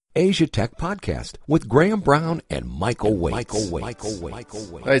Asia Tech Podcast with Graham Brown and Michael Waits.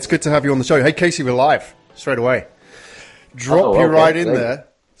 Hey, it's good to have you on the show. Hey, Casey, we're live straight away. Drop you right in there.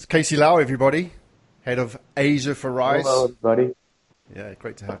 It's Casey Lau, everybody, head of Asia for Rise. Hello, everybody. Yeah,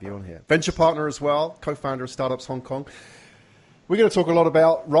 great to have you on here. Venture partner as well, co-founder of Startups Hong Kong. We're going to talk a lot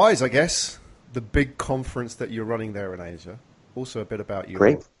about Rise, I guess, the big conference that you're running there in Asia. Also a bit about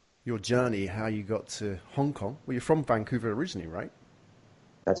your journey, how you got to Hong Kong. Well, you're from Vancouver originally, right?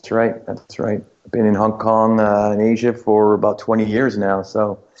 That's right. I've been in Hong Kong, in Asia for about 20 years now.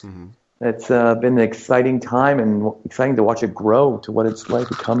 So it's been an exciting time and exciting to watch it grow to what it's like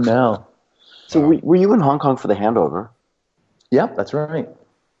to become now. So were you in Hong Kong for the handover? Yeah, that's right.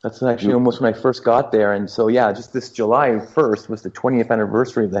 That's actually almost when I first got there. And so, yeah, just this July 1st was the 20th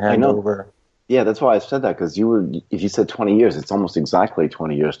anniversary of the handover. Yeah, that's why I said that, because if you said 20 years, it's almost exactly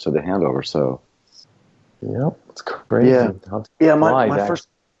 20 years to the handover. So, yeah, it's crazy. Yeah,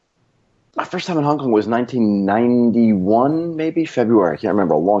 my first time in Hong Kong was 1991, maybe February. I can't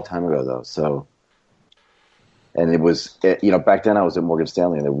remember, a long time ago though. So, and it was, back then I was at Morgan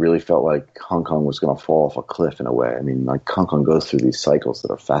Stanley, and it really felt like Hong Kong was going to fall off a cliff in a way. I mean, like Hong Kong goes through these cycles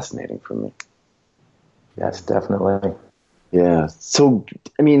that are fascinating for me. Yes, definitely. Yeah. So,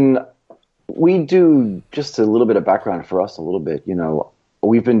 I mean, we do just a little bit of background for us, a little bit.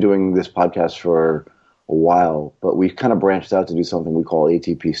 We've been doing this podcast for a while, but we've kind of branched out to do something we call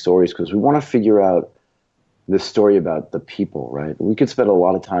ATP stories, because we want to figure out this story about the people, right? We could spend a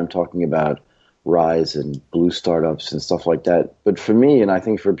lot of time talking about Rise and blue startups and stuff like that. But for me, and I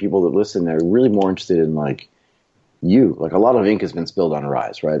think for people that listen, they're really more interested in like a lot of ink has been spilled on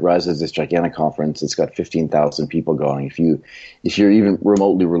Rise, right? Rise is this gigantic conference. It's got 15,000 people going. If you're even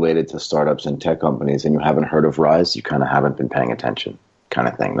remotely related to startups and tech companies and you haven't heard of Rise, you kind of haven't been paying attention, kind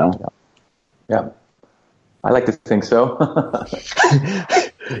of thing, no? Yeah. I like to think so.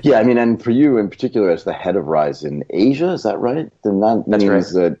 Yeah, I mean, and for you in particular, as the head of Rise in Asia, is that right? Then that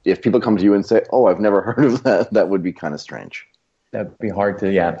means that if people come to you and say, "Oh, I've never heard of that," that would be kind of strange. That'd be hard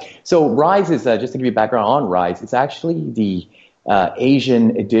to, yeah. So Rise is, just to give you background on Rise, it's actually the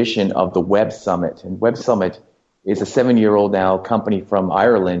Asian edition of the Web Summit. And Web Summit is a 7-year-old now company from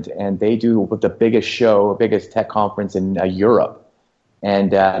Ireland, and they do the biggest tech conference in Europe.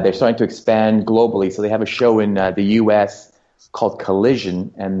 And they're starting to expand globally. So they have a show in the U.S. called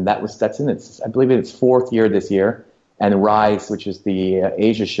Collision, and that's in I believe it's 4th year this year. And Rise, which is the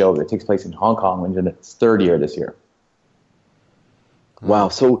Asia show that takes place in Hong Kong, is in its 3rd year this year. Wow.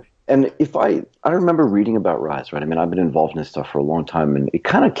 So, and I remember reading about Rise, right? I mean, I've been involved in this stuff for a long time, and it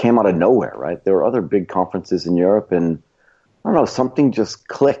kind of came out of nowhere, right? There were other big conferences in Europe, and I don't know, something just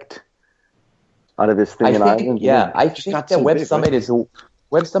clicked out of this thing in Ireland. Yeah, I think that Web Summit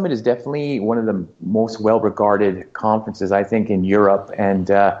is definitely one of the most well-regarded conferences, I think, in Europe, and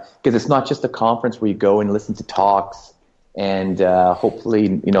because it's not just a conference where you go and listen to talks and hopefully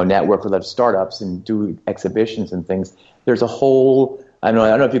network with other startups and do exhibitions and things. There's a whole I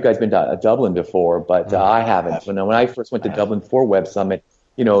don't know if you guys been to Dublin before, but I haven't. When I first went to Dublin for Web Summit,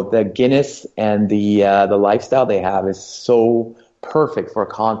 the Guinness and the lifestyle they have is so perfect for a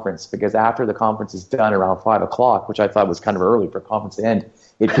conference, because after the conference is done around 5:00, which I thought was kind of early for a conference to end,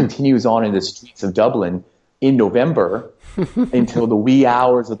 it continues on in the streets of Dublin in November until the wee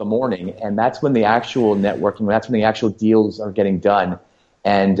hours of the morning, and that's when the actual networking, that's when the actual deals are getting done.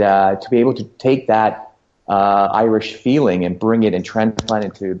 And to be able to take that Irish feeling and bring it and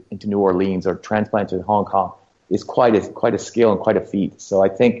transplant it into New Orleans or transplant it to Hong Kong is quite a skill and quite a feat. So I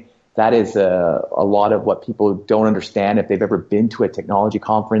think that is a lot of what people don't understand if they've ever been to a technology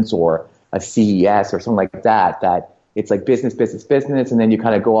conference or a CES or something like that, that it's like business, and then you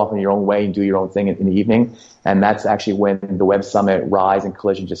kind of go off in your own way and do your own thing in the evening. And that's actually when the Web Summit, Rise, and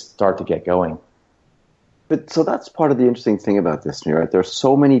Collision just start to get going. But so that's part of the interesting thing about this, right? There are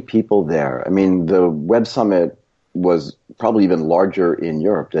so many people there. I mean, the Web Summit was probably even larger in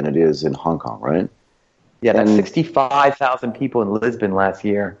Europe than it is in Hong Kong, right? Yeah, that's 65,000 people in Lisbon last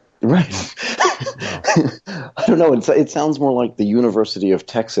year. Right. I don't know. It sounds more like the University of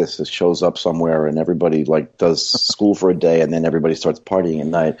Texas shows up somewhere and everybody does school for a day and then everybody starts partying at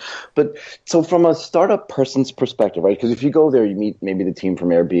night. But so from a startup person's perspective, right? Because if you go there, you meet maybe the team from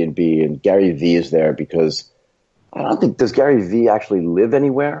Airbnb, and Gary Vee is there because I don't think, does Gary Vee actually live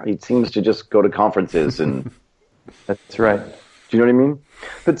anywhere? He seems to just go to conferences and. That's right. Do you know what I mean?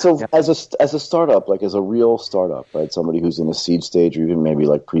 But so as a startup, as a real startup, right, somebody who's in a seed stage or even maybe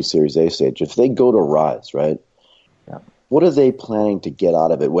pre-Series A stage, if they go to Rise, right, what are they planning to get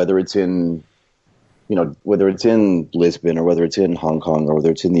out of it? Whether it's in, whether it's in Lisbon or whether it's in Hong Kong or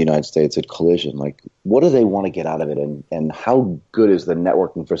whether it's in the United States at Collision, like what do they want to get out of it, and how good is the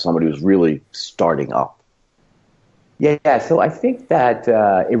networking for somebody who's really starting up? Yeah, so I think that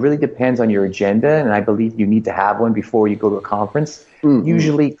it really depends on your agenda, and I believe you need to have one before you go to a conference. Mm-hmm.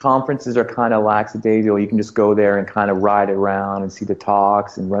 Usually conferences are kind of lackadaisical. You can just go there and kind of ride around and see the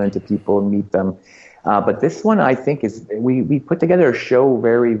talks and run into people and meet them. But this one, I think, we put together a show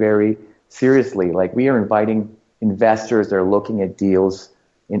very, very seriously. Like, we are inviting investors that are looking at deals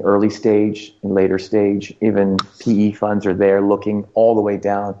in early stage, in later stage. Even PE funds are there looking all the way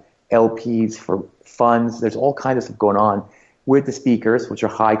down. LPs for funds. There's all kinds of stuff going on with the speakers, which are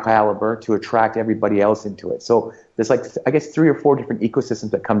high caliber, to attract everybody else into it. So there's like, I guess, 3 or 4 different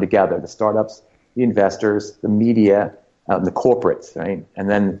ecosystems that come together: the startups, the investors, the media, the corporates, right? And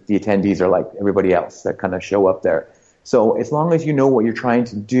then the attendees are like everybody else that kind of show up there. So as long as you know what you're trying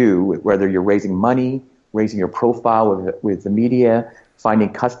to do, whether you're raising money, raising your profile with the media,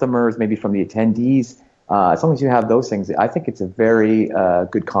 finding customers maybe from the attendees, as long as you have those things, I think it's a very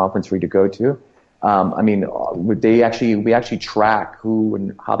good conference for you to go to. We actually track who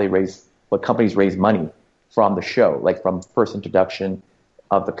and how what companies raise money from the show, like from first introduction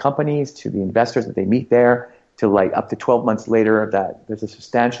of the companies to the investors that they meet there, to like up to 12 months later, that there's a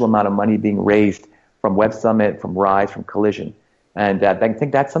substantial amount of money being raised from Web Summit, from Rise, from Collision. And I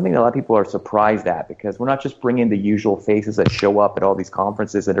think that's something that a lot of people are surprised at, because we're not just bringing the usual faces that show up at all these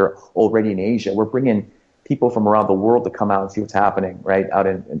conferences that are already in Asia. We're bringing people from around the world to come out and see what's happening, right, out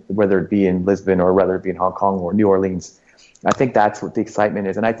in, whether it be in Lisbon or whether it be in Hong Kong or New Orleans. I think that's what the excitement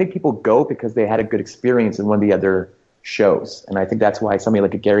is. And I think people go because they had a good experience in one of the other shows. And I think that's why somebody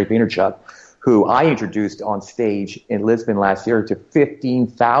like a Gary Vaynerchuk, who I introduced on stage in Lisbon last year to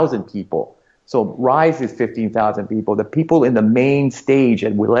 15,000 people. So Rise is 15,000 people. The people in the main stage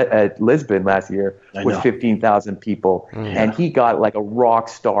at Lisbon last year was 15,000 people. And he got like a rock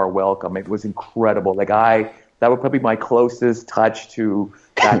star welcome. It was incredible. That would probably be my closest touch to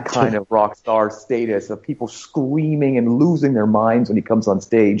that kind of rock star status of people screaming and losing their minds when he comes on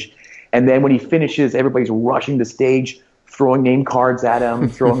stage. And then when he finishes, everybody's rushing the stage, throwing name cards at him,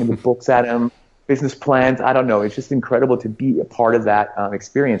 throwing the books at him, business plans. I don't know. It's just incredible to be a part of that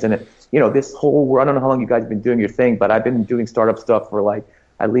experience. And this whole, I don't know how long you guys have been doing your thing, but I've been doing startup stuff for like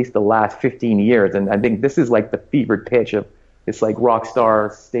at least the last 15 years. And I think this is like the fevered pitch of this like rock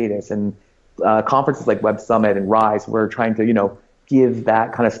star status. And conferences like Web Summit and Rise, we're trying to, give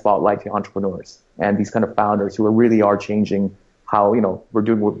that kind of spotlight to entrepreneurs and these kind of founders who really are changing how, we're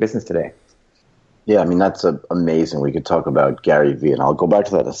doing business today. Yeah, I mean, that's amazing. We could talk about Gary Vee, and I'll go back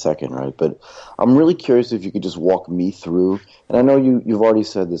to that in a second, right? But I'm really curious if you could just walk me through, and I know you've already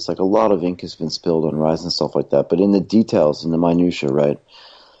said this, like a lot of ink has been spilled on Rise and stuff like that, but in the details, in the minutia, right,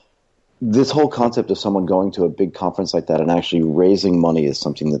 this whole concept of someone going to a big conference like that and actually raising money is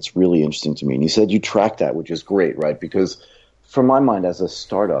something that's really interesting to me. And you said you track that, which is great, right? Because from my mind as a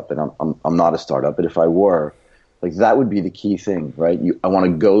startup, and I'm not a startup, but if I were, like that would be the key thing, right? I want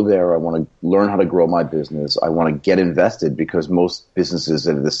to go there. I want to learn how to grow my business. I want to get invested, because most businesses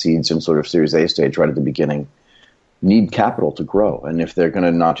at the seeds and sort of Series A stage right at the beginning need capital to grow. And if they're going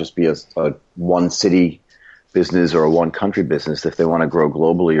to not just be a one city business or a one country business, if they want to grow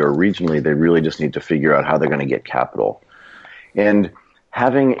globally or regionally, they really just need to figure out how they're going to get capital. And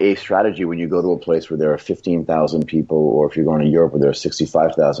having a strategy when you go to a place where there are 15,000 people, or if you're going to Europe where there are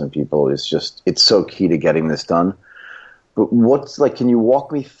 65,000 people, it's so key to getting this done. But can you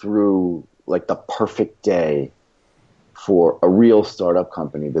walk me through like the perfect day for a real startup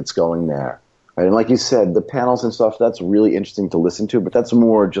company that's going there? Right? And like you said, the panels and stuff, that's really interesting to listen to, but that's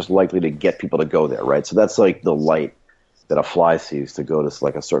more just likely to get people to go there, right? So that's like the light that a fly sees to go to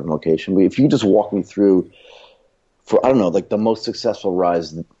like a certain location. But if you just walk me through, for, I don't know, like the most successful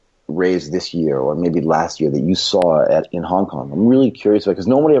raise this year or maybe last year that you saw in Hong Kong. I'm really curious about, because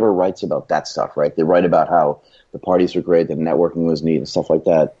nobody ever writes about that stuff, right? They write about how the parties are great, the networking was neat and stuff like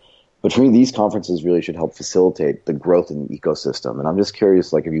that. But for me, these conferences really should help facilitate the growth in the ecosystem. And I'm just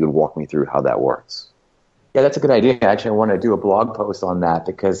curious, like, if you could walk me through how that works. Yeah, that's a good idea. Actually, I want to do a blog post on that,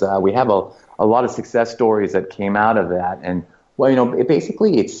 because we have a lot of success stories that came out of that. And well,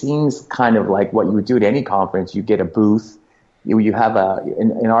 it seems kind of like what you would do at any conference. You get a booth. You have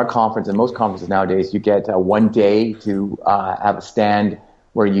in our conference, and most conferences nowadays, you get 1 day to have a stand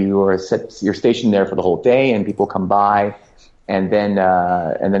where you're stationed there for the whole day, and people come by, and then the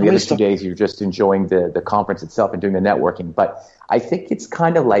other 2 days you're just enjoying the conference itself and doing the networking. But I think it's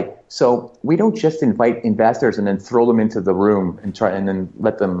kind of like, so we don't just invite investors and then throw them into the room and then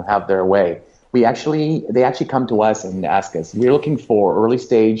let them have their way. They actually come to us and ask us. We're looking for early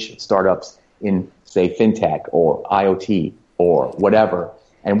stage startups in, say, fintech or IoT or whatever.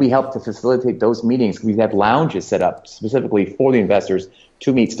 And we help to facilitate those meetings. We have lounges set up specifically for the investors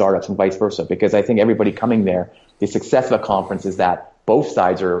to meet startups and vice versa, because I think everybody coming there, the success of a conference is that both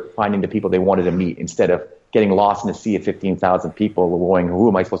sides are finding the people they wanted to meet instead of getting lost in a sea of 15,000 people going, who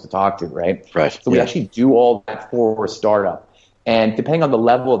am I supposed to talk to, right? Right. So we actually do all that for a startup. And depending on the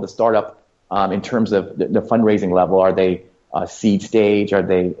level of the startup, in terms of the fundraising level, are they seed stage, are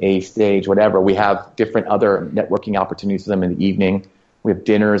they A stage, whatever, we have different other networking opportunities for them in the evening. We have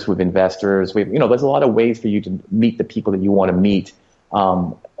dinners with investors. There's a lot of ways for you to meet the people that you want to meet,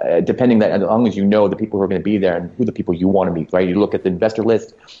 depending that as long as you know the people who are going to be there and who the people you want to meet, right? You look at the investor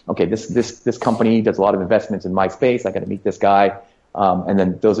list. Okay, this company does a lot of investments in my space. I got to meet this guy, and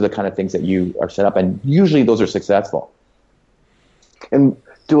then those are the kind of things that you are set up, and usually those are successful. And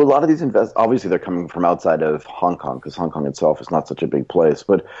do a lot of these obviously they're coming from outside of Hong Kong, because Hong Kong itself is not such a big place,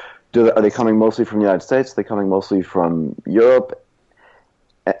 but are they coming mostly from the United States? Are they coming mostly from Europe?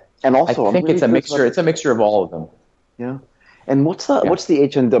 And also, I think it's a mixture. It's a mixture of all of them. Yeah. And what's the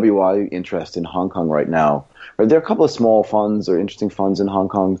HNWI interest in Hong Kong right now? Right, there are a couple of small funds or interesting funds in Hong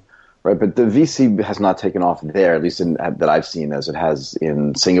Kong, right? But the VC has not taken off there, at least that I've seen, as it has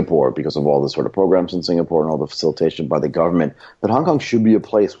in Singapore, because of all the sort of programs in Singapore and all the facilitation by the government. But Hong Kong should be a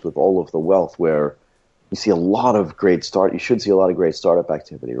place with all of the wealth where you see a lot of great You should see a lot of great startup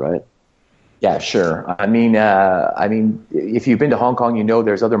activity, right? Yeah, sure. I mean, if you've been to Hong Kong,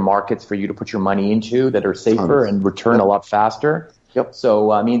 there's other markets for you to put your money into that are safer and return a lot faster. Yep.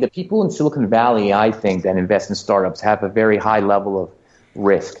 So, the people in Silicon Valley, I think, that invest in startups have a very high level of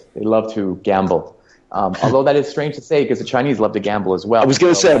risk. They love to gamble. Although that is strange to say, because the Chinese love to gamble as well. I was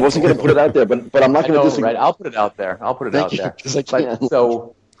going to say, I wasn't going to put it out there, but I'm not going to disagree. Right? I'll put it out there. Thank you, 'cause I can't.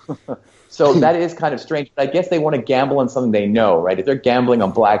 So that is kind of strange. But I guess they want to gamble on something they know, right? If they're gambling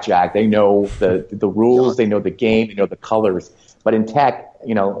on blackjack, they know the rules, they know the game, they know the colors. But in tech,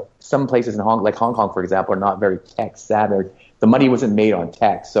 some places in Hong Kong, for example, are not very tech savvy. The money wasn't made on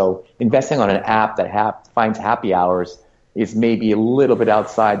tech. So investing on an app that finds happy hours is maybe a little bit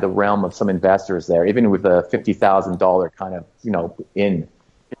outside the realm of some investors there, even with a $50,000 kind of, in.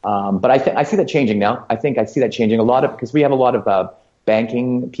 But I see that changing now. I think I see that changing a lot because we have a lot of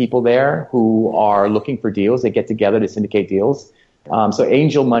banking people there who are looking for deals. They get together to syndicate deals. So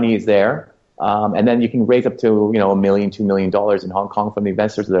angel money is there. And then you can raise up to, $1 million, $2 million in Hong Kong from the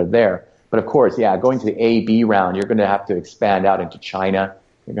investors that are there. But of course, going to the A, B round, you're going to have to expand out into China.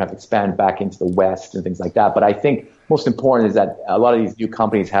 You're going to have to expand back into the West and things like that. But I think most important is that a lot of these new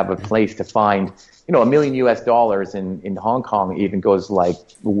companies have a place to find, $1 million US in Hong Kong even goes like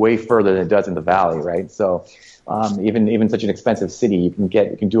way further than it does in the Valley, right? So even such an expensive city,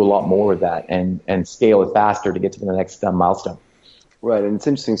 you can do a lot more with that and scale it faster to get to the next milestone. Right, and it's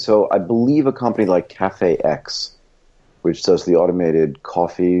interesting. So I believe a company like Cafe X, which does the automated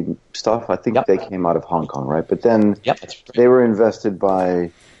coffee stuff, I think they came out of Hong Kong, right? But then they were invested by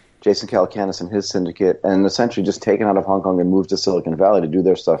Jason Calacanis and his syndicate and essentially just taken out of Hong Kong and moved to Silicon Valley to do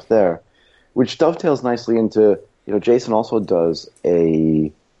their stuff there, which dovetails nicely into, Jason also does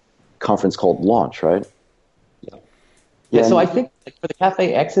a conference called Launch, right? Yeah, so I think for the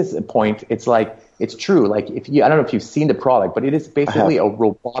Cafe X's point, it's true. Like I don't know if you've seen the product, but it is basically a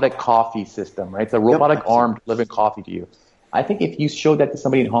robotic coffee system, right? It's a robotic arm delivering coffee to you. I think if you showed that to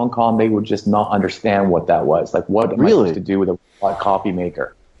somebody in Hong Kong, they would just not understand what that was. Like, what am I supposed to do with a robotic coffee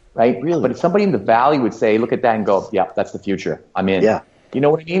maker, right? Really? But if somebody in the Valley would say, look at that and go, yeah, that's the future. I'm in. Yeah. You know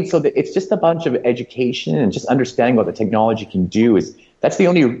what I mean? So it's just a bunch of education and just understanding what the technology can do that's the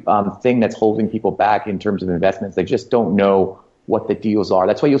only thing that's holding people back in terms of investments. They just don't know what the deals are.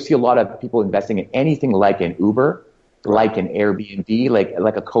 That's why you'll see a lot of people investing in anything like an Uber, like an Airbnb,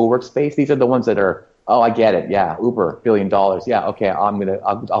 like a co-work space. These are the ones that are, oh, I get it. Yeah, Uber, $1 billion. Yeah, okay,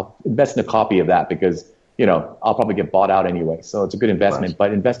 I'll invest in a copy of that because, I'll probably get bought out anyway. So it's a good investment. Right.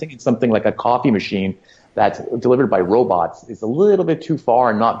 But investing in something like a coffee machine that's delivered by robots is a little bit too far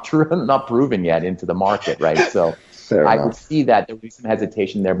and not proven yet into the market, right? So I would see that there would be some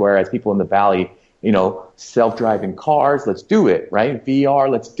hesitation there, whereas people in the Valley, self-driving cars, let's do it, right? VR,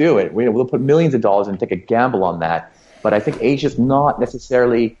 let's do it. We'll put millions of dollars and take a gamble on that. But I think Asia's not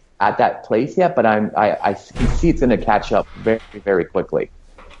necessarily at that place yet, but I can see it's going to catch up very, very quickly.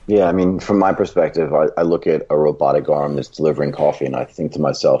 Yeah, I mean, from my perspective, I look at a robotic arm that's delivering coffee, and I think to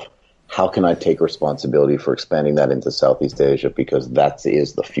myself, how can I take responsibility for expanding that into Southeast Asia? Because that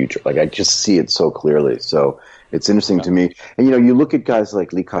is the future. Like, I just see it so clearly. So it's interesting to me. And, you look at guys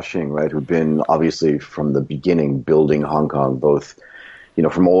like Li Ka-shing, right, who've been obviously from the beginning building Hong Kong, both,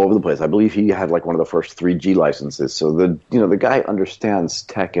 from all over the place. I believe he had like one of the first 3G licenses. So the guy understands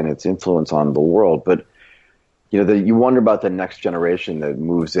tech and its influence on the world. But, you wonder about the next generation that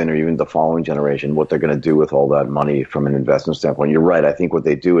moves in, or even the following generation, what they're going to do with all that money from an investment standpoint. You're right. I think what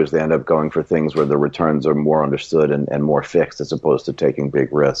they do is they end up going for things where the returns are more understood and more fixed, as opposed to taking big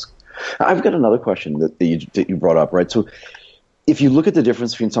risks. I've got another question that you brought up, right? So if you look at the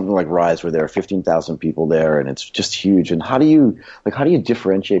difference between something like Rise, where there are 15,000 people there and it's just huge, and how do you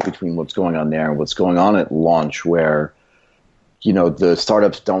differentiate between what's going on there and what's going on at launch, where the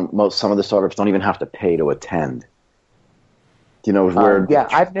startups some of the startups don't even have to pay to attend?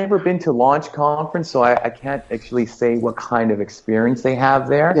 I've never been to launch conference, so I can't actually say what kind of experience they have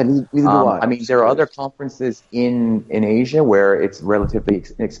there. Yeah, neither do I. I mean, there are other conferences in Asia where it's relatively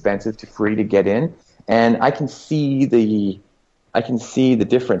inexpensive to free to get in, and I can see the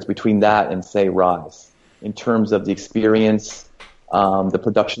difference between that and, say, Rise, in terms of the experience, the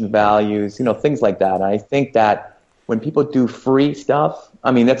production values, things like that. And I think that when people do free stuff,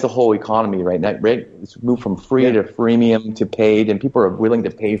 I mean, that's the whole economy right now. It's moved from free to freemium to paid, and people are willing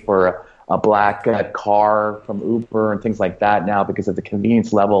to pay for a black car from Uber and things like that now because of the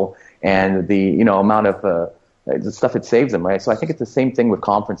convenience level and the amount of the stuff it saves them, right? So I think it's the same thing with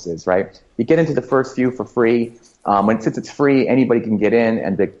conferences, right? You get into the first few for free. Since it's free, anybody can get in,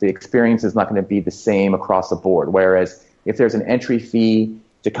 and the experience is not going to be the same across the board. Whereas if there's an entry fee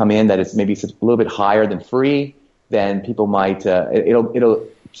to come in that is maybe a little bit higher than free, then people might it'll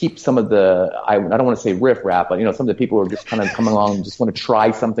keep some of the I don't want to say riffraff, but some of the people who are just kind of coming along and just want to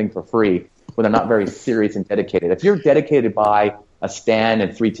try something for free when they're not very serious and dedicated. If you're dedicated by a stand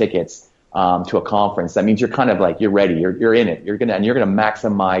and 3 tickets to a conference, that means you're kind of like you're ready, you're in it, you're gonna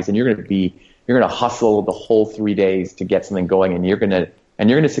maximize, and you're gonna hustle the whole 3 days to get something going, and you're gonna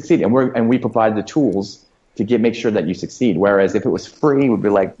succeed. And we provide the tools to make sure that you succeed. Whereas if it was free, it would be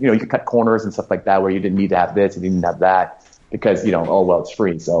like, you could cut corners and stuff like that, where you didn't need to have this, you didn't have that, because, it's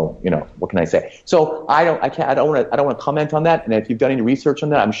free. So, what can I say? So I don't want to comment on that. And if you've done any research on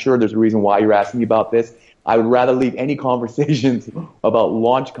that, I'm sure there's a reason why you're asking me about this. I would rather leave any conversations about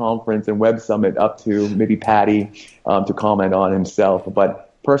Launch Conference and Web Summit up to maybe Patty to comment on himself.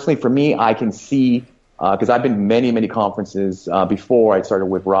 But personally, for me, I can see, because I've been to many, many conferences before I started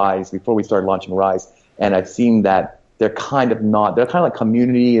with Rise, before we started launching Rise, and I've seen that they're kind of like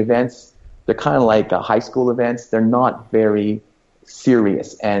community events. They're kind of like high school events. They're not very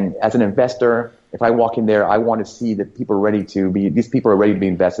serious. And as an investor, if I walk in there, I want to see that these people are ready to be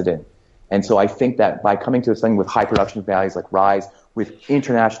invested in. And so I think that by coming to something with high production values like Rise, with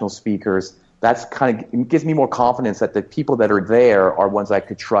international speakers, that's it gives me more confidence that the people that are there are ones I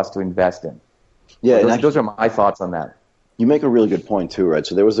could trust to invest in. Yeah, so those are my thoughts on that. You make a really good point too, right?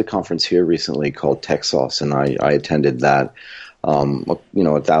 So there was a conference here recently called Texas, and I attended that.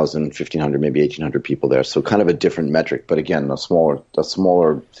 1,000, 1,500, maybe 1,800 people there. So kind of a different metric, but again, a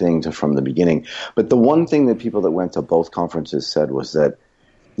smaller thing from the beginning. But the one thing that people that went to both conferences said was that,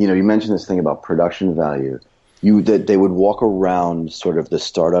 you mentioned this thing about production value. That they would walk around sort of the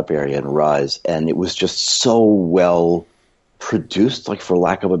startup area and Rise, and it was just so well produced, like for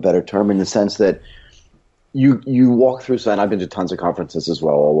lack of a better term, in the sense that you walk through, and I've been to tons of conferences as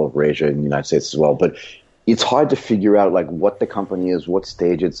well, all over Asia and the United States as well, but it's hard to figure out like what the company is, what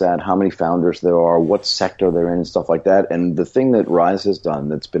stage it's at, how many founders there are, what sector they're in, and stuff like that. And the thing that Rise has done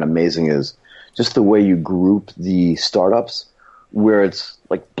that's been amazing is just the way you group the startups, where it's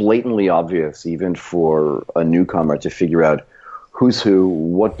like blatantly obvious, even for a newcomer, to figure out who's who,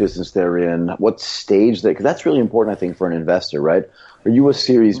 what business they're in, what stage because that's really important, I think, for an investor, right? Are you a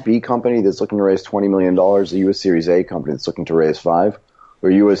Series B company that's looking to raise $20 million? Are you a Series A company that's looking to raise $5 million? Or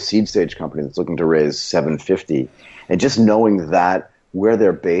are you a seed stage company that's looking to raise $750? And just knowing that, where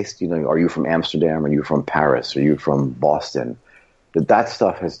they're based, are you from Amsterdam? Are you from Paris? Are you from Boston? That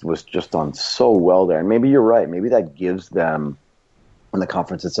stuff was just done so well there. And maybe you're right. Maybe that gives them, on the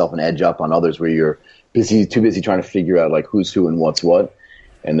conference itself, an edge up on others, where you're too busy trying to figure out like who's who and what's what.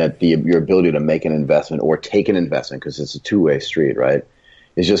 And that your ability to make an investment or take an investment, because it's a two-way street, right,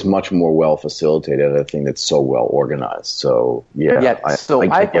 is just much more well facilitated. A thing that's so well organized. So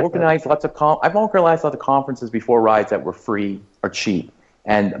I've organized lots of conferences before Rise that were free or cheap.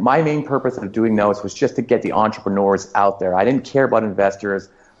 And my main purpose of doing those was just to get the entrepreneurs out there. I didn't care about investors.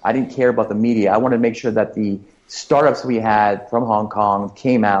 I didn't care about the media. I wanted to make sure that the startups we had from Hong Kong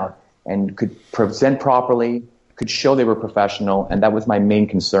came out and could present properly, could show they were professional, and that was my main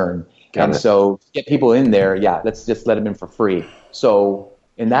concern. So to get people in there, let's just let them in for free. So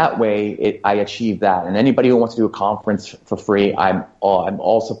in that way, I achieve that. And anybody who wants to do a conference for free, I'm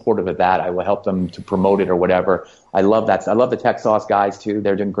all supportive of that. I will help them to promote it or whatever. I love that. I love the Tech Sauce guys too.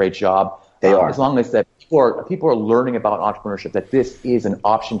 They're doing a great job. They are. As long as that people are learning about entrepreneurship, that this is an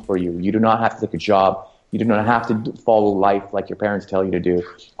option for you. You do not have to take a job. You do not have to follow life like your parents tell you to do.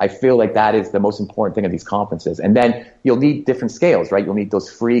 I feel like that is the most important thing of these conferences. And then you'll need different scales, right? You'll need those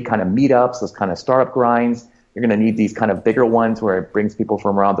free kind of meetups, those kind of startup grinds. You're going to need these kind of bigger ones where it brings people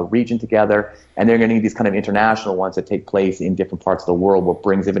from around the region together. And they're going to need these kind of international ones that take place in different parts of the world, where it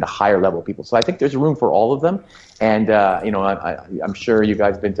brings even a higher level of people. So I think there's room for all of them. And, I'm sure you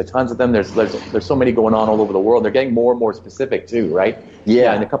guys have been to tons of them. There's so many going on all over the world. They're getting more and more specific too, right?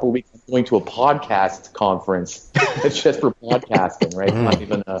 Yeah. In a couple of weeks, I'm going to a podcast conference. It's just for podcasting, right? Not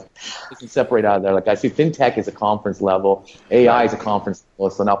even doesn't separate out of there. Like I see fintech is a conference level. AI is a conference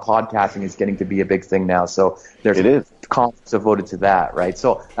level. So now podcasting is getting to be a big thing now. So there's conferences devoted to that, right?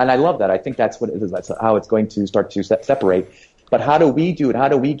 So, and I love that. I think that's what it is. That's how it's going to start to separate. But how do we do it? How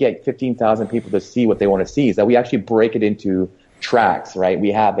do we get 15,000 people to see what they want to see? Is that we actually break it into tracks, right?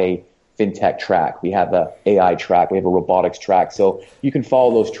 We have a fintech track. We have a AI track. We have a robotics track. So you can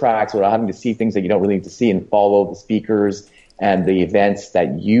follow those tracks without having to see things that you don't really need to see, and follow the speakers and the events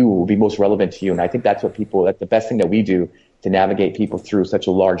that you will be most relevant to you. And I think that's that's the best thing that we do to navigate people through such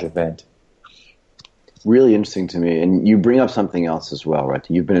a large event. Really interesting to me. And you bring up something else as well, right?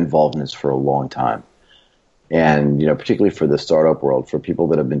 You've been involved in this for a long time. And, particularly for the startup world, for people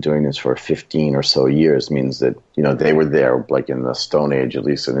that have been doing this for 15 or so years, means that, they were there like in the Stone Age, at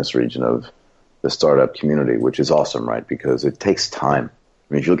least in this region of the startup community, which is awesome, right? Because it takes time.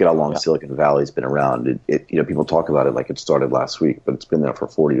 I mean, if you look at how long Silicon Valley's been around, people talk about it like it started last week, but it's been there for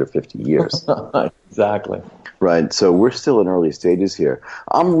 40 or 50 years. Exactly. Right. So we're still in early stages here.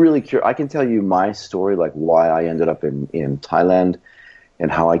 I'm really curious. I can tell you my story, like why I ended up in Thailand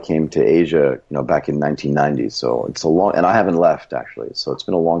and how I came to Asia, back in 1990. So it's and I haven't left actually. So it's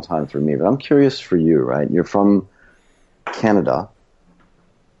been a long time for me, but I'm curious for you, right? You're from Canada.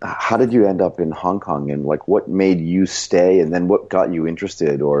 How did you end up in Hong Kong, and like what made you stay, and then what got you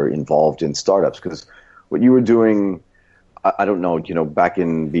interested or involved in startups? Because what you were doing, I don't know, back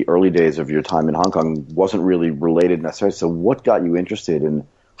in the early days of your time in Hong Kong wasn't really related necessarily. So what got you interested, and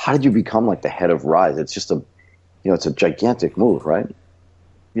how did you become like the head of Rise? It's just it's a gigantic move, right?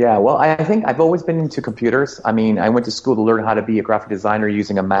 Yeah, well, I think I've always been into computers. I mean, I went to school to learn how to be a graphic designer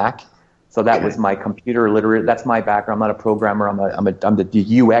using a Mac. So that was my computer literate. That's my background. I'm not a programmer. I'm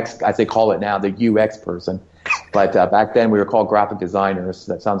the UX, as they call it now, the UX person. But back then we were called graphic designers.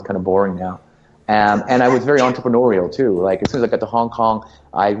 That sounds kind of boring now. And I was very entrepreneurial too. Like as soon as I got to Hong Kong,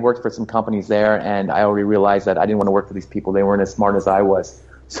 I worked for some companies there, and I already realized that I didn't want to work for these people. They weren't as smart as I was.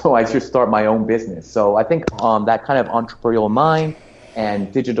 So I should start my own business. So I think that kind of entrepreneurial mind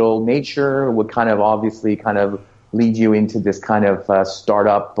and digital nature would kind of obviously kind of lead you into this kind of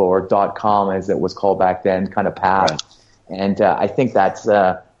startup or .com, as it was called back then, kind of path. Right. And I think that's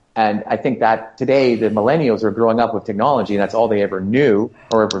and I think that today the millennials are growing up with technology, and that's all they ever knew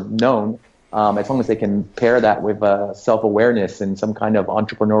or ever known. As long as they can pair that with self-awareness and some kind of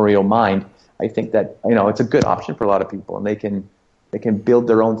entrepreneurial mind, I think that it's a good option for a lot of people, and they can build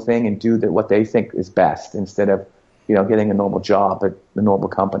their own thing and do what they think is best instead of getting a normal job at the normal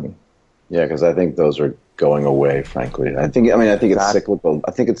company. Yeah, because I think those are going away, frankly. I think it's cyclical.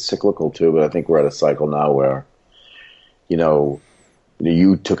 I think it's cyclical too, but I think we're at a cycle now where,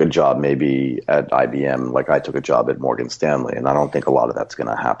 you took a job maybe at IBM, like I took a job at Morgan Stanley, and I don't think a lot of that's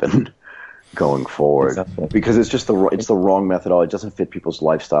going to happen going forward. Exactly. Because it's just it's the wrong methodology. It doesn't fit people's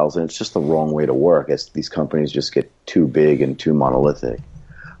lifestyles, and it's just the wrong way to work as these companies just get too big and too monolithic.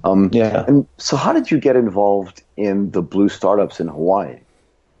 And so how did you get involved in the Blue Startups in Hawaii?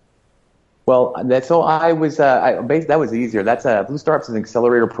 Well, that was easier. Blue Startups is an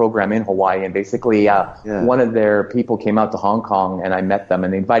accelerator program in Hawaii, and basically one of their people came out to Hong Kong, and I met them,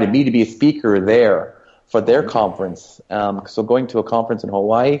 and they invited me to be a speaker there for their conference. So going to a conference in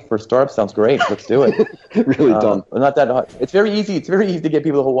Hawaii for startups sounds great. Let's do it. Really dumb. Not that hard. It's very easy. It's very easy to get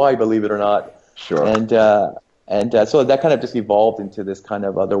people to Hawaii, believe it or not. Sure. And so that kind of just evolved into this kind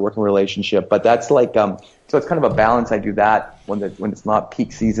of other working relationship. But that's like, so it's kind of a balance. I do that when it's not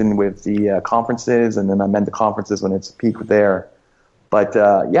peak season with the conferences, and then I'm at the conferences when it's peak there. But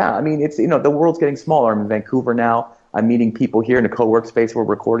I mean, it's the world's getting smaller. I'm in Vancouver now. I'm meeting people here in the co-work space. We're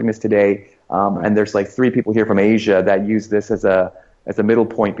recording this today, and there's like 3 people here from Asia that use this as a middle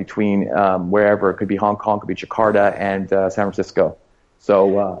point between wherever. It could be Hong Kong, could be Jakarta, and San Francisco.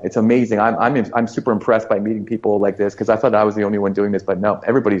 So it's amazing. I'm super impressed by meeting people like this, because I thought I was the only one doing this, but no,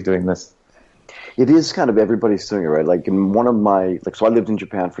 everybody's doing this. It is kind of everybody's doing it, right? Like in one of my, like, so I lived in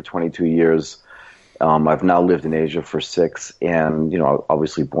Japan for 22 years. I've now lived in Asia for 6, and,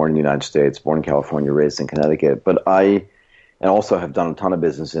 obviously born in the United States, born in California, raised in Connecticut. But and also have done a ton of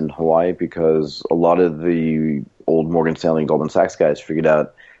business in Hawaii because a lot of the old Morgan Stanley and Goldman Sachs guys figured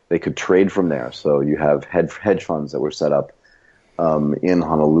out they could trade from there. So you have hedge funds that were set up in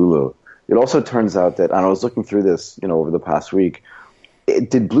Honolulu. It also turns out that, and I was looking through this, over the past week,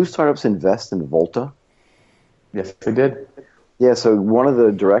 did Blue Startups invest in Volta? Yes, they did. Yeah, so one of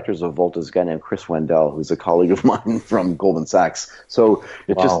the directors of Volta is a guy named Chris Wendell, who's a colleague of mine from Goldman Sachs. So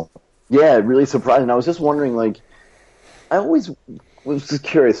it it really surprised me. I was just wondering, I always was just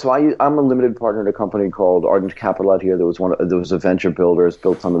curious. So I'm a limited partner at a company called Ardent Capital out here. There was a venture builder, has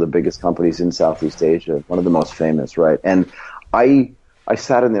built some of the biggest companies in Southeast Asia, one of the most famous, right? And I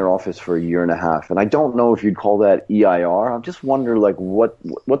sat in their office for a year and a half, and I don't know if you'd call that EIR. I'm just wondering,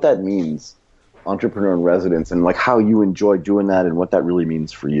 what that means. Entrepreneur in residence, and how you enjoy doing that and what that really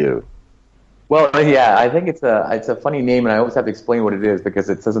means for you. Well, yeah, I think it's a funny name, and I always have to explain what it is because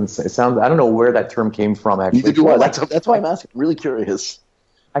it sounds. I don't know where that term came from. Actually, neither do I. That's why I'm asking. I'm really curious.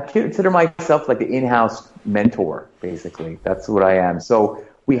 I consider myself like the in-house mentor, basically. That's what I am. So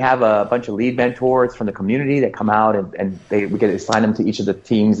we have a bunch of lead mentors from the community that come out, and we get to assign them to each of the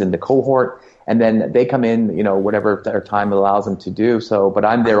teams in the cohort. And then they come in, whatever their time allows them to do. So, but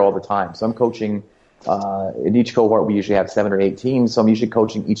I'm there all the time. So I'm coaching in each cohort. We usually have 7 or 8 teams. So I'm usually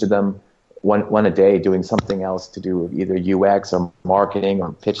coaching each of them one a day, doing something else to do with either UX or marketing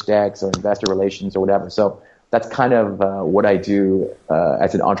or pitch decks or investor relations or whatever. So that's kind of what I do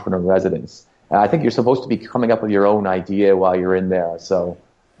as an entrepreneur in residence. I think you're supposed to be coming up with your own idea while you're in there. So,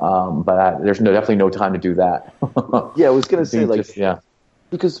 but there's definitely no time to do that. Yeah, I was going to say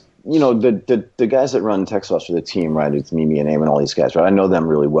because. The guys that run TechSauce for the team, right? It's Mimi and Eamon and all these guys, right? I know them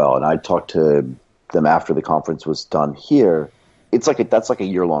really well, and I talked to them after the conference was done here. That's like a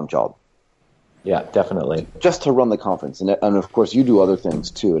year-long job. Yeah, definitely. Just to run the conference, and of course you do other things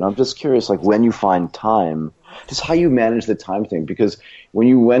too. And I'm just curious, when you find time, just how you manage the time thing. Because when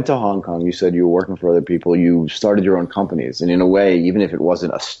you went to Hong Kong, you said you were working for other people. You started your own companies, and in a way, even if it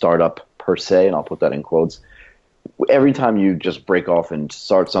wasn't a startup per se, and I'll put that in quotes. Every time you just break off and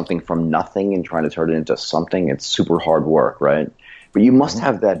start something from nothing and trying to turn it into something, it's super hard work, right? But you must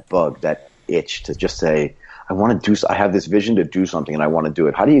have that bug, that itch to just say, I have this vision to do something and I want to do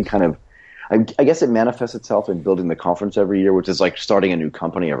it. How do you I guess it manifests itself in building the conference every year, which is like starting a new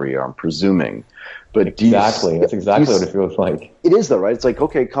company every year, I'm presuming. But that's exactly what it feels like. It is though, right? It's like,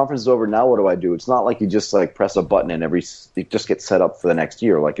 okay, conference is over, now what do I do? It's not like you just press a button and it just gets set up for the next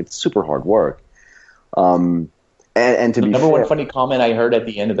year. It's super hard work. And to be fair, one funny comment I heard at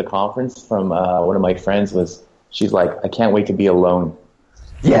the end of the conference from one of my friends was, she's like, I can't wait to be alone.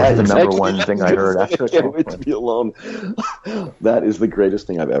 Yeah, that's the number one thing I heard after the conference. I can't wait to be alone. That is the greatest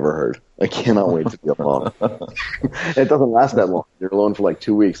thing I've ever heard. I cannot wait to be alone. It doesn't last that long. You're alone for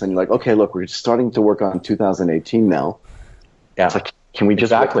 2 weeks, and you're like, okay, look, we're starting to work on 2018 now. Yeah. It's can we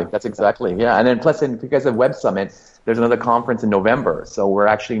just... Exactly. That's exactly, yeah. And then plus, because of Web Summit, there's another conference in November. So we're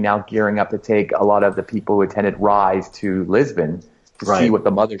actually now gearing up to take a lot of the people who attended Rise to Lisbon to see what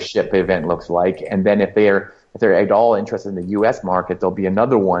the mothership event looks like. And then if they're at all interested in the U.S. market, there'll be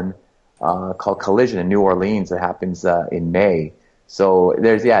another one called Collision in New Orleans that happens in May. So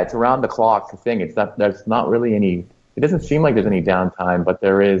it's around the clock thing. There's not really any, it doesn't seem like there's any downtime, but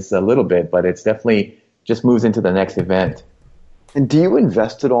there is a little bit, but it's definitely just moves into the next event. And do you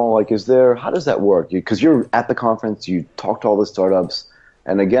invest at all? How does that work? Because you're at the conference, you talk to all the startups,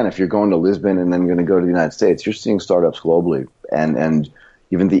 and again, if you're going to Lisbon and then you're going to go to the United States, you're seeing startups globally, and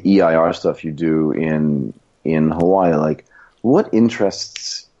even the EIR stuff you do in Hawaii. What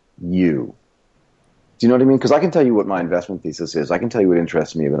interests you? Do you know what I mean? Because I can tell you what my investment thesis is. I can tell you what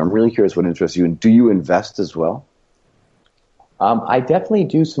interests me, but I'm really curious what interests you. And do you invest as well? I definitely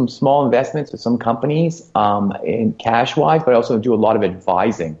do some small investments with some companies in cash-wise, but I also do a lot of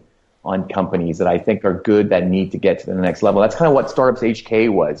advising on companies that I think are good that need to get to the next level. That's kind of what Startups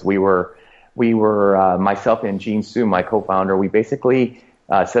HK was. We were myself and Gene Su, my co-founder, we basically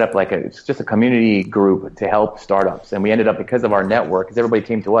set up it's just a community group to help startups. And we ended up, because of our network, because everybody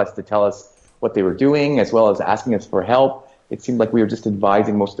came to us to tell us what they were doing as well as asking us for help, it seemed like we were just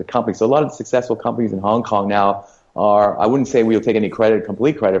advising most of the companies. So a lot of the successful companies in Hong Kong now I wouldn't say we'll take any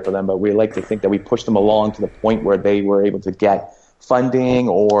complete credit for them, but we like to think that we pushed them along to the point where they were able to get funding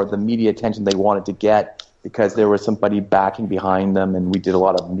or the media attention they wanted to get because there was somebody backing behind them, and we did a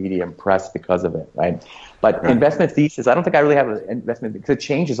lot of media and press because of it, right? But investment thesis, I don't think I really have an investment because it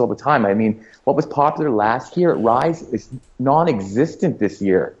changes all the time. I mean, what was popular last year at Rise is non-existent this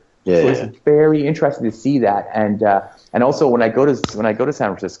year. So it's very interesting to see that. And also when I go to San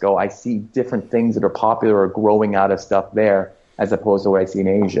Francisco, I see different things that are popular or growing out of stuff there as opposed to what I see in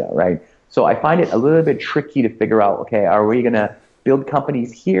Asia, right? So I find it a little bit tricky to figure out, okay, are we going to build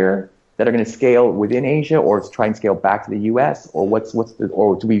companies here that are going to scale within Asia, or try and scale back to the U.S., or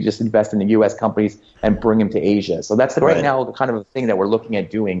or do we just invest in the U.S. companies and bring them to Asia? So that's right now the kind of thing that we're looking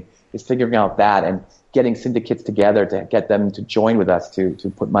at doing, is figuring out that and getting syndicates together to get them to join with us to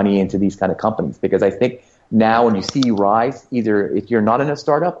put money into these kind of companies. Because I think now when you see Rise, either if you're not in a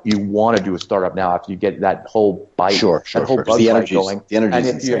startup, you want to do a startup now after you get that whole bite, that whole buzz bite going. The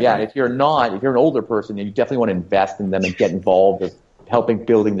energy. And if you're an older person, you definitely want to invest in them and get involved with helping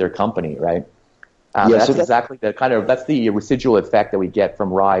building their company, right? That's exactly that's the residual effect that we get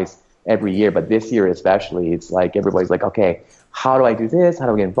from Rise every year. But this year especially, it's like everybody's like, okay, how do I do this? How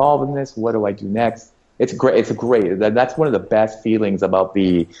do I get involved in this? What do I do next? It's great. That's one of the best feelings about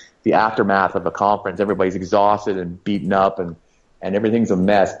the aftermath of a conference. Everybody's exhausted and beaten up and everything's a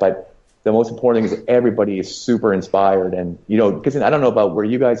mess. But the most important thing is everybody is super inspired. And, because I don't know about where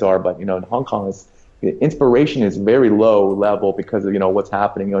you guys are, but, in Hong Kong, inspiration is very low level because of, what's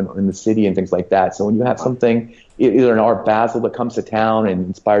happening in the city and things like that. So when you have something, either an Art Basel that comes to town and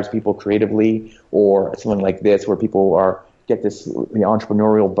inspires people creatively, or something like this where people get this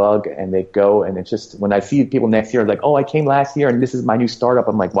entrepreneurial bug and they go, and it's just, when I see people next year like, oh, I came last year and this is my new startup,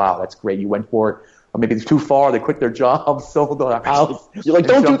 I'm like, wow, that's great, you went for it. Or maybe it's too far, they quit their job, sold their house. You're like,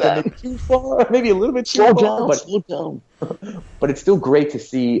 don't do that. Too far, maybe a little bit too far. Slow down. But it's still great to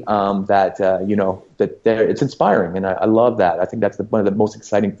see that it's inspiring, and I love that. I think that's one of the most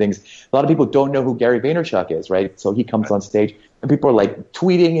exciting things. A lot of people don't know who Gary Vaynerchuk is, right? So he comes on stage, and people are like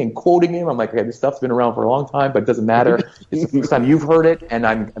tweeting and quoting him. I'm like, okay, this stuff's been around for a long time, but it doesn't matter. It's the first time you've heard it, and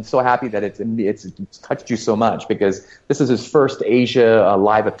I'm so happy that it's touched you so much, because this is his first Asia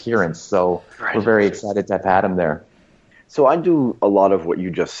live appearance. So we're very excited to have had him there. So I do a lot of what you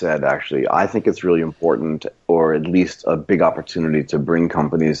just said, actually. I think it's really important, or at least a big opportunity, to bring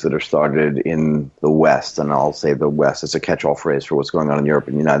companies that are started in the West, and I'll say the West as a catch-all phrase for what's going on in Europe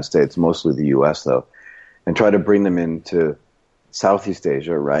and the United States, mostly the U.S. though, and try to bring them into Southeast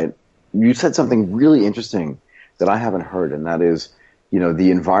Asia, right? You said something really interesting that I haven't heard, and that is,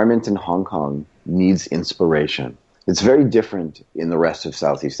 the environment in Hong Kong needs inspiration. It's very different in the rest of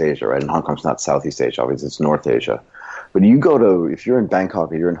Southeast Asia, right? And Hong Kong's not Southeast Asia, obviously it's North Asia. But if you're in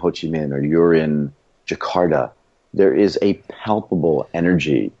Bangkok, or you're in Ho Chi Minh, or you're in Jakarta, there is a palpable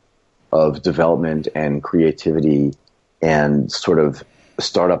energy of development and creativity and sort of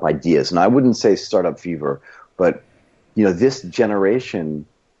startup ideas. And I wouldn't say startup fever, but, this generation,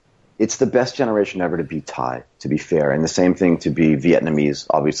 it's the best generation ever to be Thai, to be fair. And the same thing to be Vietnamese.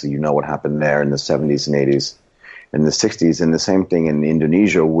 Obviously, what happened there in the 70s and 80s and the 60s. And the same thing in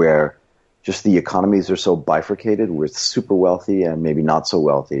Indonesia, where just the economies are so bifurcated with super wealthy and maybe not so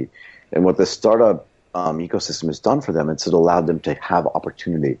wealthy. And what the startup ecosystem has done for them, it's allowed them to have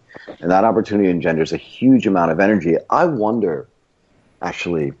opportunity. And that opportunity engenders a huge amount of energy. I wonder,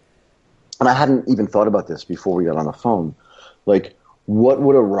 actually, and I hadn't even thought about this before we got on the phone, like, what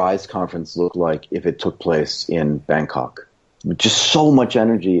would a Rise conference look like if it took place in Bangkok? Just so much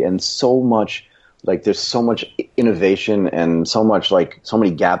energy and so much, there's so much innovation and so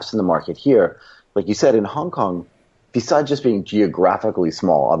many gaps in the market here. Like you said, in Hong Kong, besides just being geographically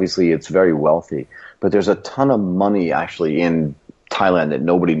small, obviously it's very wealthy, but there's a ton of money actually in Thailand that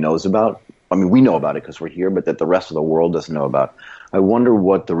nobody knows about. I mean, we know about it because we're here, but that the rest of the world doesn't know about. I wonder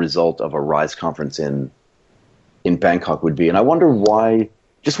what the result of a Rise conference in Bangkok would be. And I wonder why,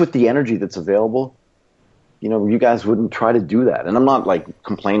 just with the energy that's available, you guys wouldn't try to do that. And I'm not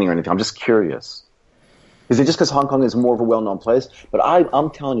complaining or anything. I'm just curious. Is it just because Hong Kong is more of a well-known place? But I'm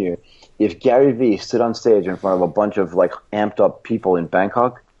telling you, if Gary Vee stood on stage in front of a bunch of amped up people in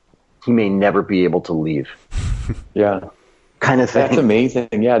Bangkok, he may never be able to leave. Yeah. Kind of thing. That's amazing.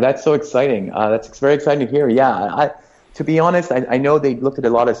 Yeah, that's so exciting. That's very exciting to hear. Yeah, to be honest, I know they looked at a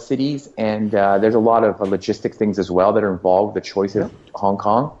lot of cities, and there's a lot of logistic things as well that are involved with the choice of Hong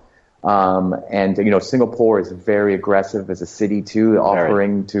Kong. And Singapore is very aggressive as a city too,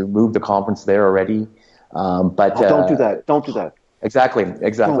 offering to move the conference there already. But don't do that. Don't do that. Exactly.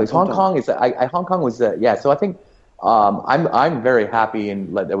 Hong Kong is. Hong Kong was. So I think I'm very happy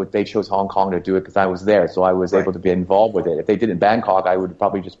that they chose Hong Kong to do it because I was there, so I was able to be involved with it. If they did it in Bangkok, I would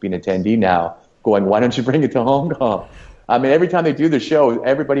probably just be an attendee now, going, "Why don't you bring it to Hong Kong?" I mean, every time they do the show,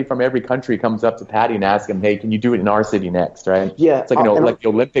 everybody from every country comes up to Patty and asks him, "Hey, can you do it in our city next?" Right? Yeah, it's like the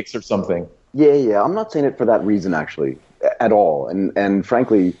Olympics or something. Yeah. I'm not saying it for that reason actually at all, and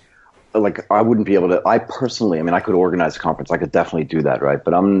frankly. I wouldn't be able to, I personally, I could organize a conference. I could definitely do that, right?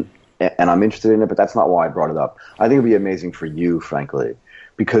 But I'm and I'm interested in it, but that's not why I brought it up. I think it'd be amazing for you, frankly,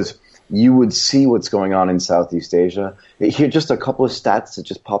 because you would see what's going on in Southeast Asia. Here, just a couple of stats that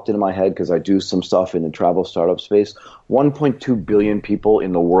just popped into my head because I do some stuff in the travel startup space. 1.2 billion people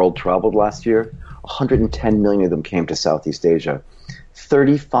in the world traveled last year. 110 million of them came to Southeast Asia.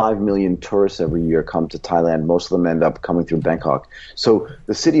 35 million tourists every year come to Thailand. Most of them end up coming through Bangkok. So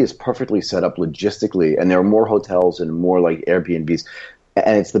the city is perfectly set up logistically, and there are more hotels and more like Airbnbs.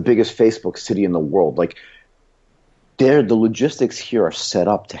 And it's the biggest Facebook city in the world. Like, the logistics here are set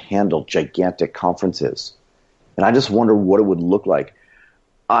up to handle gigantic conferences. And I just wonder what it would look like.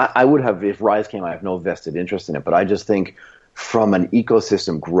 I would have, if Rise came, I have no vested interest in it, but I just think from an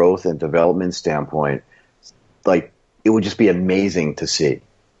ecosystem growth and development standpoint, like, it would just be amazing to see.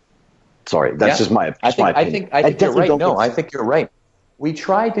 Sorry, that's just my opinion. I think you're right. No, I think you're right. We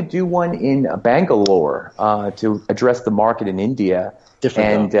tried to do one in Bangalore to address the market in India.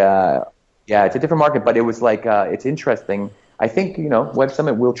 Different, yeah, it's a different market, but it was like it's interesting. I think Web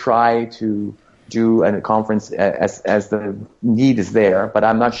Summit will try to do a conference as the need is there, but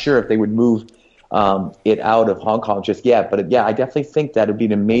I'm not sure if they would move it out of Hong Kong just yet. But yeah, I definitely think that would be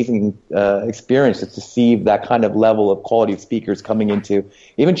an amazing experience just to see that kind of level of quality of speakers coming into.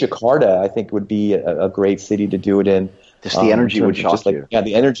 Even Jakarta, I think, would be a great city to do it in. Just the energy would shock you. Yeah,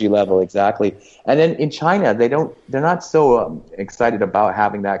 the energy level, exactly. And then in China, they're not so excited about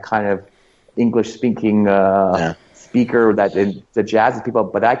having that kind of English-speaking speaker that jazzes people.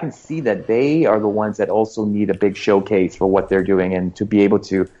 But I can see that they are the ones that also need a big showcase for what they're doing and to be able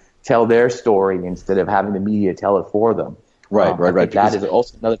to tell their story instead of having the media tell it for them. Right. That is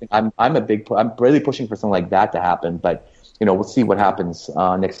also another thing. I'm really pushing for something like that to happen. But we'll see what happens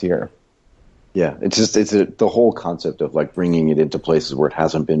next year. Yeah, it's the whole concept of like bringing it into places where it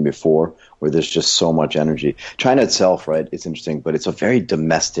hasn't been before, where there's just so much energy. China itself, right? It's interesting, but it's a very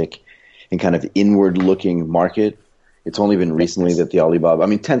domestic and kind of inward-looking market. It's only been recently that the Alibaba,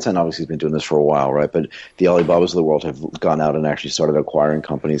 Tencent obviously has been doing this for a while, right? But the Alibabas of the world have gone out and actually started acquiring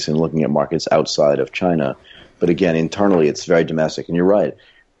companies and looking at markets outside of China. But again, internally, it's very domestic. And you're right.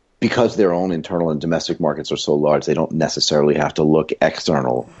 Because their own internal and domestic markets are so large, they don't necessarily have to look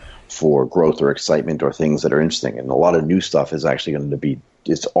external for growth or excitement or things that are interesting. And a lot of new stuff is actually going to be,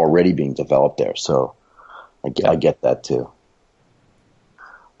 it's already being developed there. So I get that too.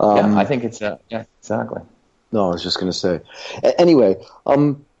 I think it's, exactly. No, I was just going to say. Anyway,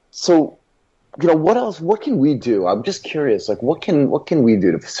 so, what else, what can we do? I'm just curious, like, what can we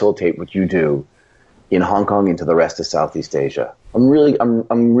do to facilitate what you do in Hong Kong into the rest of Southeast Asia? I'm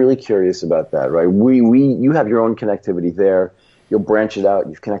really curious about that, right? You have your own connectivity there. You'll branch it out.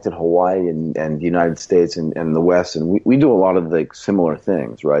 You've connected Hawaii and the United States and the West, and we do a lot of the similar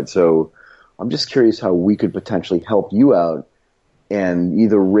things, right? So I'm just curious how we could potentially help you out and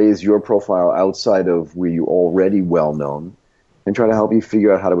either raise your profile outside of where you're already well known and try to help you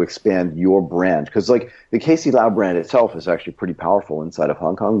figure out how to expand your brand. Because like the KC Lau brand itself is actually pretty powerful inside of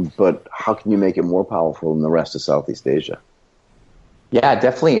Hong Kong, but how can you make it more powerful in the rest of Southeast Asia? Yeah,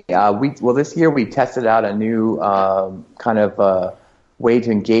 definitely. This year we tested out a new way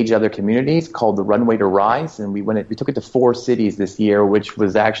to engage other communities called the Runway to Rise, and we took it to 4 cities this year, which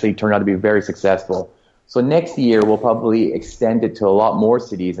was actually turned out to be very successful. So next year we'll probably extend it to a lot more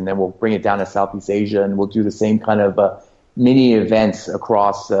cities, and then we'll bring it down to Southeast Asia, and we'll do the same kind of mini events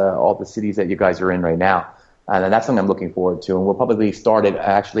across all the cities that you guys are in right now. And that's something I'm looking forward to, and we'll probably start it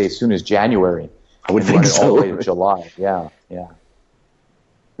actually as soon as January. I would think so. All the way to July. Yeah.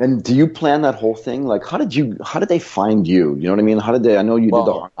 And do you plan that whole thing? Like, how did they find you? You know what I mean? How did they? I know you did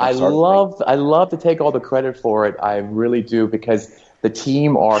the. I love to take all the credit for it. I really do, because the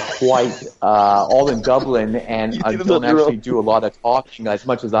team are quite all in Dublin, and I don't actually do a lot of talking as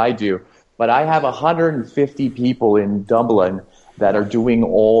much as I do. But I have 150 people in Dublin that are doing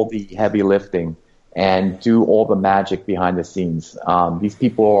all the heavy lifting and do all the magic behind the scenes. These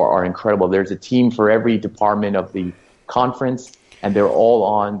people are incredible. There's a team for every department of the conference, and they're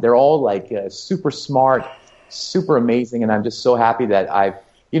all like super smart, super amazing. And I'm just so happy that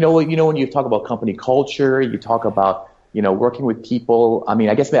when you talk about company culture, you talk about, working with people.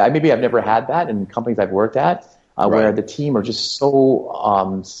 I guess maybe I've never had that in companies I've worked at, where the team are just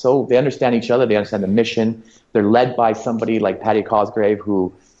so they understand each other, they understand the mission. They're led by somebody like Paddy Cosgrave,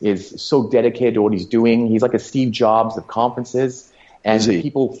 who is so dedicated to what he's doing. He's like a Steve Jobs of conferences. And the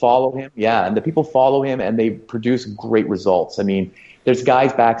people follow him. Yeah, and the people follow him, and they produce great results. There's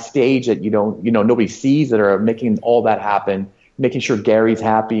guys backstage that nobody sees that are making all that happen, making sure Gary's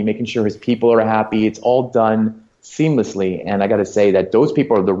happy, making sure his people are happy. It's all done seamlessly, and I got to say that those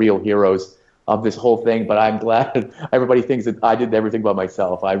people are the real heroes of this whole thing, but I'm glad everybody thinks that I did everything by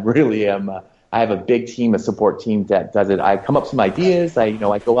myself. I really am. I have a big team, a support team that does it. I come up with some ideas. I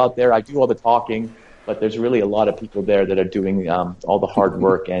go out there, I do all the talking, but there's really a lot of people there that are doing all the hard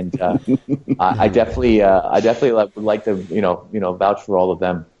work, and I definitely would like to vouch for all of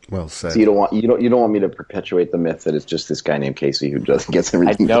them. Well said. So you don't want me to perpetuate the myth that it's just this guy named Casey who just gets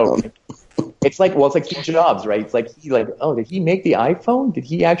everything done. It's like Steve Jobs, right? It's like did he make the iPhone? Did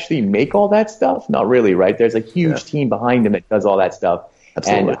he actually make all that stuff? Not really, right? There's a huge team behind him that does all that stuff.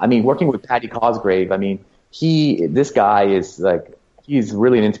 Absolutely. And I mean, working with Paddy Cosgrave, I mean, this guy is he's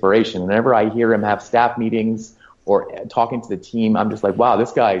really an inspiration. Whenever I hear him have staff meetings or talking to the team, I'm just like, wow,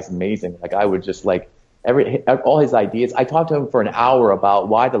 this guy is amazing. Like I would just all his ideas. I talked to him for an hour about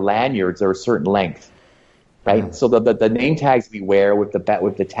why the lanyards are a certain length. Right, so the name tags we wear with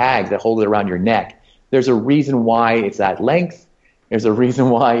the tags that hold it around your neck, there's a reason why it's that length. There's a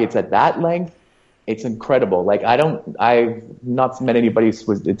reason why it's at that length. It's incredible. Like I've not met anybody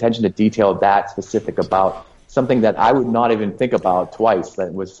with attention to detail that specific about something that I would not even think about twice.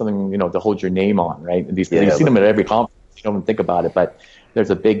 That was something to hold your name on, right? You see them at every conference. You don't even think about it, but there's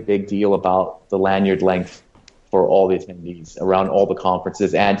a big deal about the lanyard length for all the attendees around all the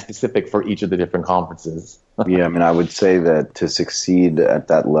conferences and specific for each of the different conferences. Yeah, I mean, I would say that to succeed at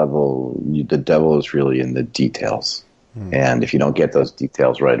that level, the devil is really in the details. And if you don't get those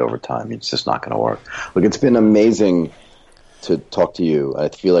details right over time, it's just not going to work. Look, it's been amazing to talk to you. I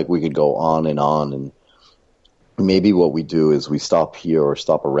feel like we could go on, and maybe what we do is we stop here or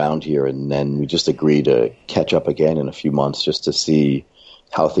stop around here, and then we just agree to catch up again in a few months just to see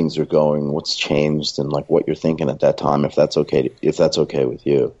how things are going, what's changed, and what you're thinking at that time, if that's okay with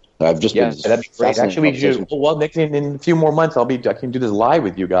you. I've just been that'd be great. Actually, Nick, in a few more months, I can do this live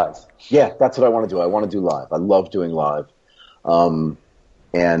with you guys. Yeah, that's what I want to do. I want to do live. I love doing live.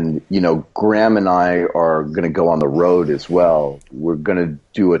 And Graham and I are going to go on the road as well. We're going to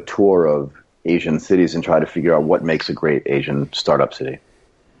do a tour of Asian cities and try to figure out what makes a great Asian startup city.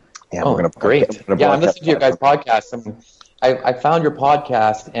 Yeah, we're going to great. I'm listening to your guys' podcast. I found your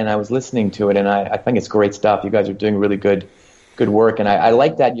podcast and I was listening to it, and I think it's great stuff. You guys are doing really good work, and I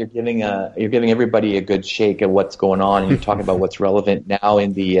like that you're giving everybody a good shake at what's going on, and you're talking about what's relevant now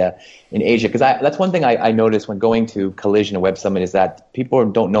in Asia. Because that's one thing I noticed when going to Collision and Web Summit is that people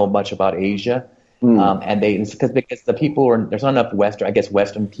don't know much about Asia, and because the people there's not enough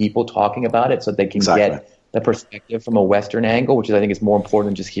Western people talking about it, so they can get the perspective from a Western angle, which I think is more important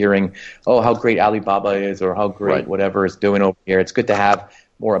than just hearing, how great Alibaba is or how great whatever is doing over here. It's good to have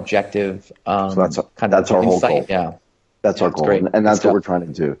more objective so that's our whole goal. Yeah. That's our goal, and that's what we're trying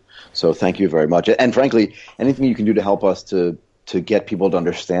to do. So thank you very much. And frankly, anything you can do to help us to get people to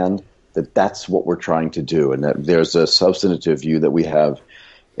understand that that's what we're trying to do, and that there's a substantive view that we have,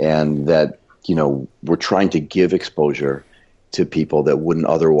 and that we're trying to give exposure to people that wouldn't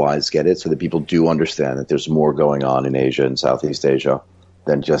otherwise get it, so that people do understand that there's more going on in Asia and Southeast Asia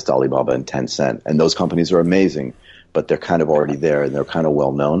than just Alibaba and Tencent. And those companies are amazing, but they're kind of already there, and they're kind of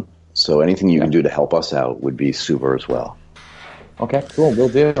well known. So anything you can do to help us out would be super as well. Okay, cool. We'll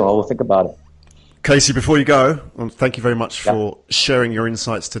do. We'll think about it. Casey, before you go, thank you very much for sharing your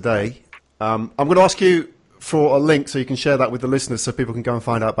insights today. I'm going to ask you for a link so you can share that with the listeners so people can go and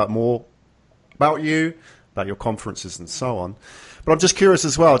find out more about you, about your conferences and so on. But I'm just curious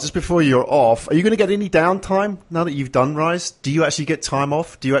as well, just before you're off, are you going to get any downtime now that you've done Rise? Do you actually get time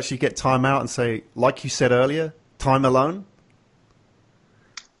off? Do you actually get time out and say, like you said earlier, time alone?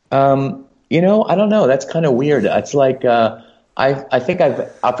 I don't know. That's kind of weird. It's like I think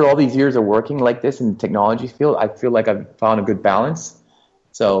after all these years of working like this in the technology field, I feel like I've found a good balance.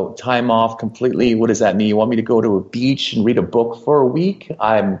 So time off completely. What does that mean? You want me to go to a beach and read a book for a week?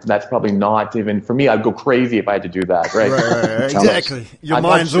 That's probably not even for me. I'd go crazy if I had to do that. Right? Right. Exactly. Your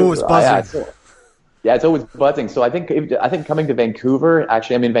mind's always buzzing. Yeah, it's always buzzing. So I think coming to Vancouver,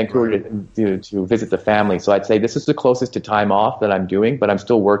 actually I'm in Vancouver to visit the family. So I'd say this is the closest to time off that I'm doing, but I'm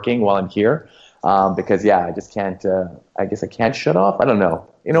still working while I'm here because I just can't. I guess I can't shut off. I don't know.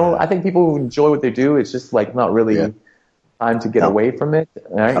 I think people who enjoy what they do, it's just not really time to get away from it.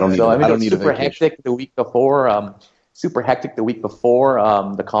 Right? I don't need super hectic the week before.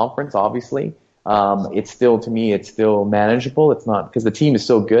 The conference, obviously. It's still, to me, it's still manageable. It's not because the team is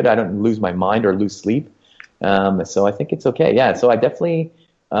so good. I don't lose my mind or lose sleep. So I think it's okay. Yeah. So I definitely,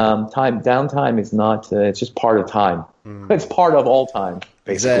 downtime is not, it's just part of time. It's part of all time.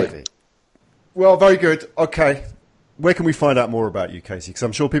 Basically. Exactly. Well, very good. Okay. Where can we find out more about you, Casey? Because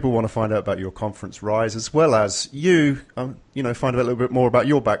I'm sure people want to find out about your conference Rise, as well as you, find out a little bit more about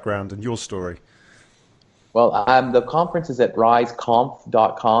your background and your story. Well, the conference is at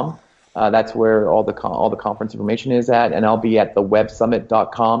riseconf.com. That's where all the conference information is at, and I'll be at the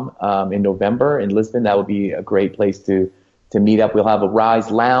websummit.com in November in Lisbon. That would be a great place to meet up. We'll have a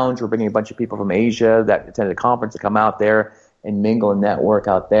Rise Lounge. We're bringing a bunch of people from Asia that attended the conference to come out there and mingle and network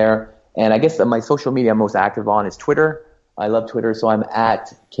out there. And I guess my social media I'm most active on is Twitter. I love Twitter, so I'm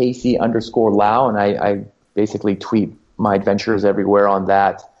at Casey_Lau, and I basically tweet my adventures everywhere on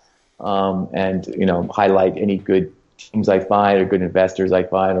that, and highlight any good teams I find or good investors I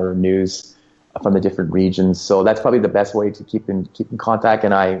find or news from the different regions. So that's probably the best way to keep in contact,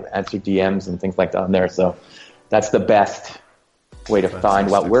 and I answer DMs and things like that on there. So that's the best way to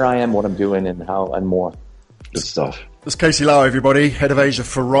find out where I am, what I'm doing, and how and more. Good stuff. That's Casey Lau, everybody, head of Asia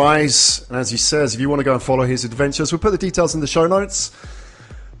for Rise. And as he says, if you want to go and follow his adventures, we'll put the details in the show notes.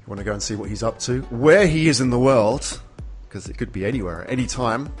 You want to go and see what he's up to, where he is in the world, because it could be anywhere, at any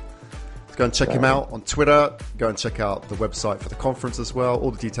time. Go and check him out on Twitter. Go and check out the website for the conference as well.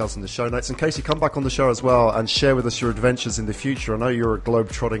 All the details in the show notes. And Casey, come back on the show as well and share with us your adventures in the future. I know you're a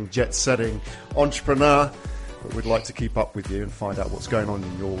globe-trotting, jet-setting entrepreneur, but we'd like to keep up with you and find out what's going on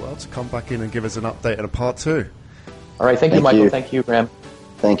in your world. So come back in and give us an update and a part 2. All right. Thank you, Michael. Thank you, Graham.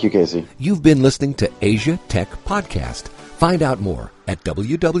 Thank you, Casey. You've been listening to Asia Tech Podcast. Find out more at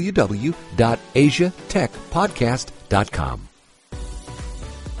www.asiatechpodcast.com.